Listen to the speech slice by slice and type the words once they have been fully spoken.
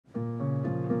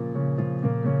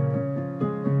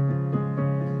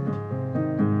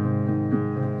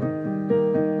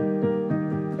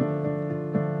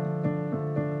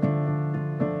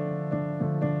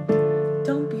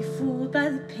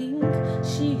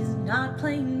not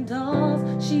playing dolls.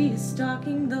 She is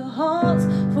stalking the halls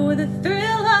for the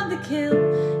thrill of the kill.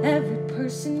 Every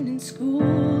person in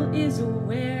school is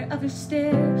aware of her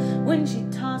stare. When she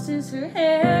tosses her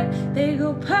hair, they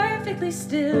go perfectly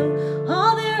still.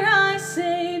 All their eyes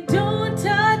say, "Don't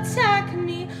attack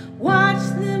me." Watch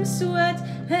them sweat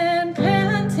and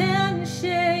pant and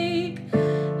shake.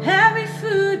 Every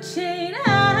food chain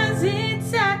has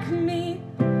its Acme.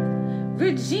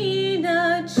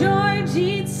 Regina George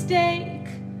eats steak.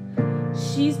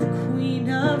 She's the queen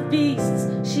of beasts.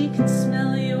 She can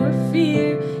smell your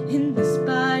fear in this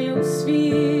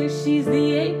biosphere. She's the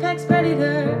apex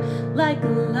predator, like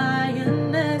a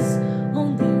lioness,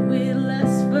 only with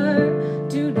less fur.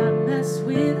 Do not mess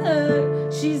with her.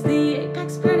 She's the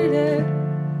apex predator.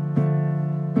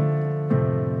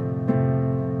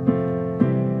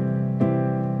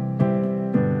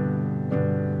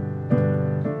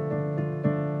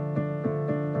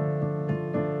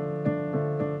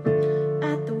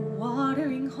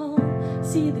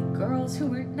 See the girls who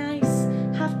are nice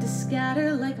have to scatter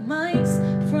like mice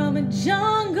from a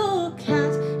jungle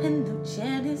cat. And though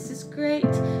Janice is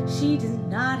great, she does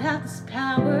not have this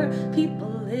power.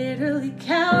 People literally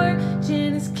cower.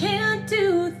 Janice can't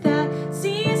do that.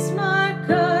 See a smart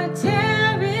girl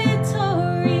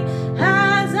territory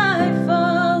as I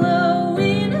follow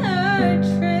in her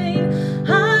train.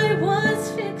 I was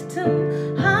victim,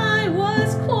 I was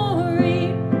quarry.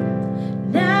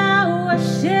 Now I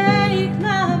shake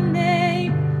my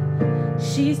name.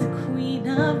 She's the queen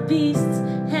of beasts,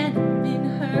 and I'm in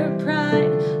her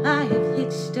pride. I have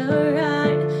hitched a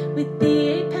ride with the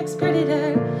apex predator,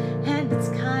 and it's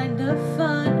kind of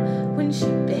fun when she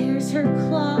bares her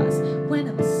claws. When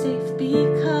I'm safe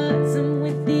because I'm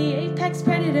with the apex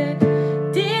predator.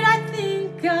 Did I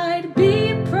think I'd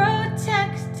be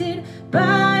protected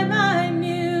by my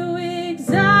new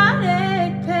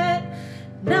exotic pet?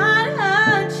 Not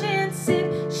a chance if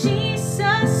she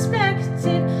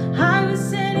suspected I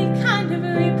was any kind of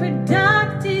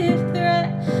reproductive threat.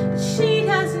 But she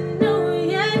doesn't know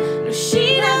yet. No, she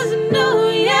doesn't know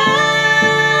yet.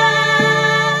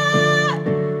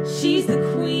 She's the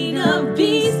queen of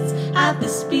beasts at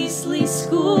this beastly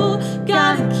school.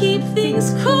 Gotta keep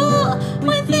things cool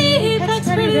with the apex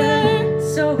predator.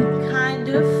 So we're kind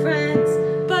of friends,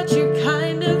 but you're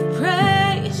kind of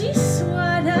prey. Jeez,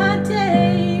 what a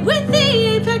day with the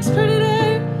apex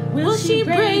predator. Will she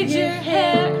braid your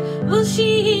hair? Will she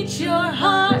eat your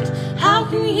heart? How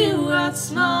can you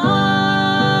outsmart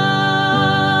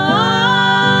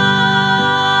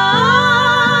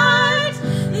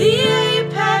the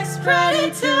apex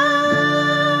predator?